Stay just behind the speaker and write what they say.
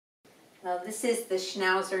Well, this is the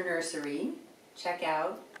Schnauzer nursery. Check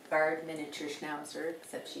out Guard Miniature Schnauzer,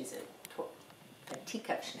 except she's a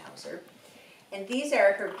Teacup Schnauzer. And these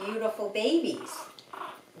are her beautiful babies.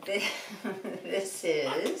 This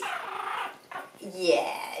is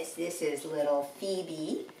little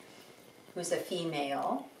Phoebe, who's a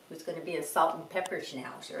female, who's going to be a salt and pepper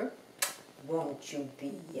Schnauzer. Won't you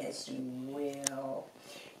be? Yes, you will.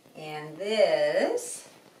 And this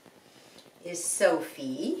is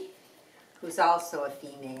Sophie, who's also a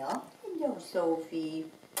female. Hello, Sophie,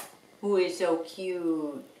 who is so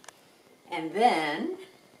cute. And then,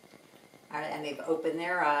 and they've opened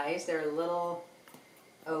their eyes. They're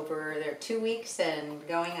they're 2 weeks and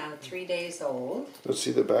going on 3 days old. Let's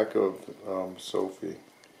see the back of Sophie,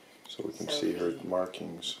 so we can see her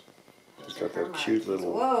markings. She's got that cute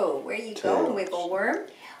little. Whoa, where you going, wiggle worm?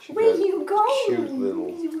 She where you going? Cute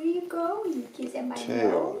little. Where you going? You kissing my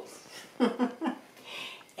tail. nose?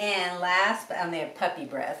 And they have puppy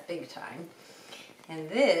breath, big time. And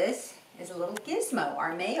this is a little Gizmo,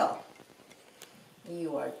 our male.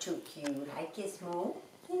 You are too cute. Hi, Gizmo.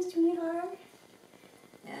 Hey, sweetheart.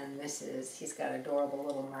 And he's got adorable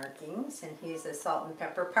little markings, and he's a salt and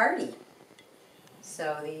pepper party.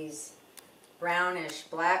 So these brownish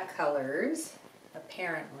black colors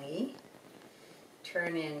apparently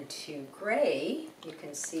turn into gray. You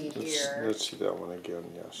can see here. Let's see that one again,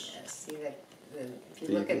 yes. See if you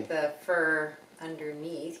look at the fur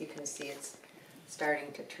underneath, you can see it's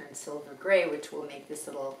starting to turn silver gray, which will make this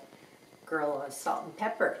little girl a salt and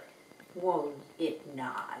pepper. Won't it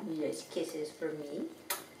not? Just kisses for me.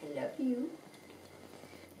 I love you.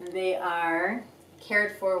 And they are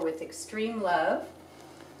cared for with extreme love,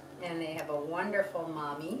 and they have a wonderful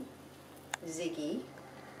mommy, Ziggy,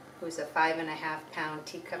 who's a 5.5-pound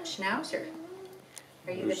Teacup Schnauzer.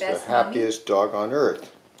 Are you the best the happiest dog on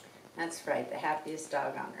earth. That's right, the happiest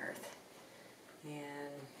dog on earth.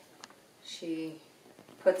 And she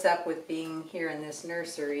puts up with being here in this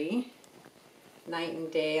nursery night and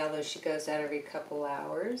day, although she goes out every couple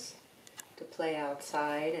hours to play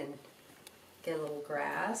outside and get a little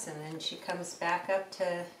grass, and then she comes back up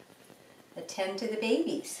to attend to the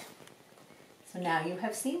babies. So now you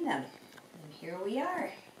have seen them, and here we are.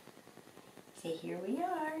 Say, here we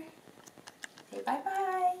are. Say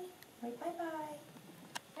bye-bye. Say bye-bye.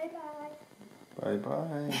 Bye-bye.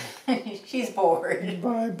 Bye-bye. She's bored.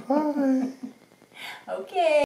 Bye-bye. Okay.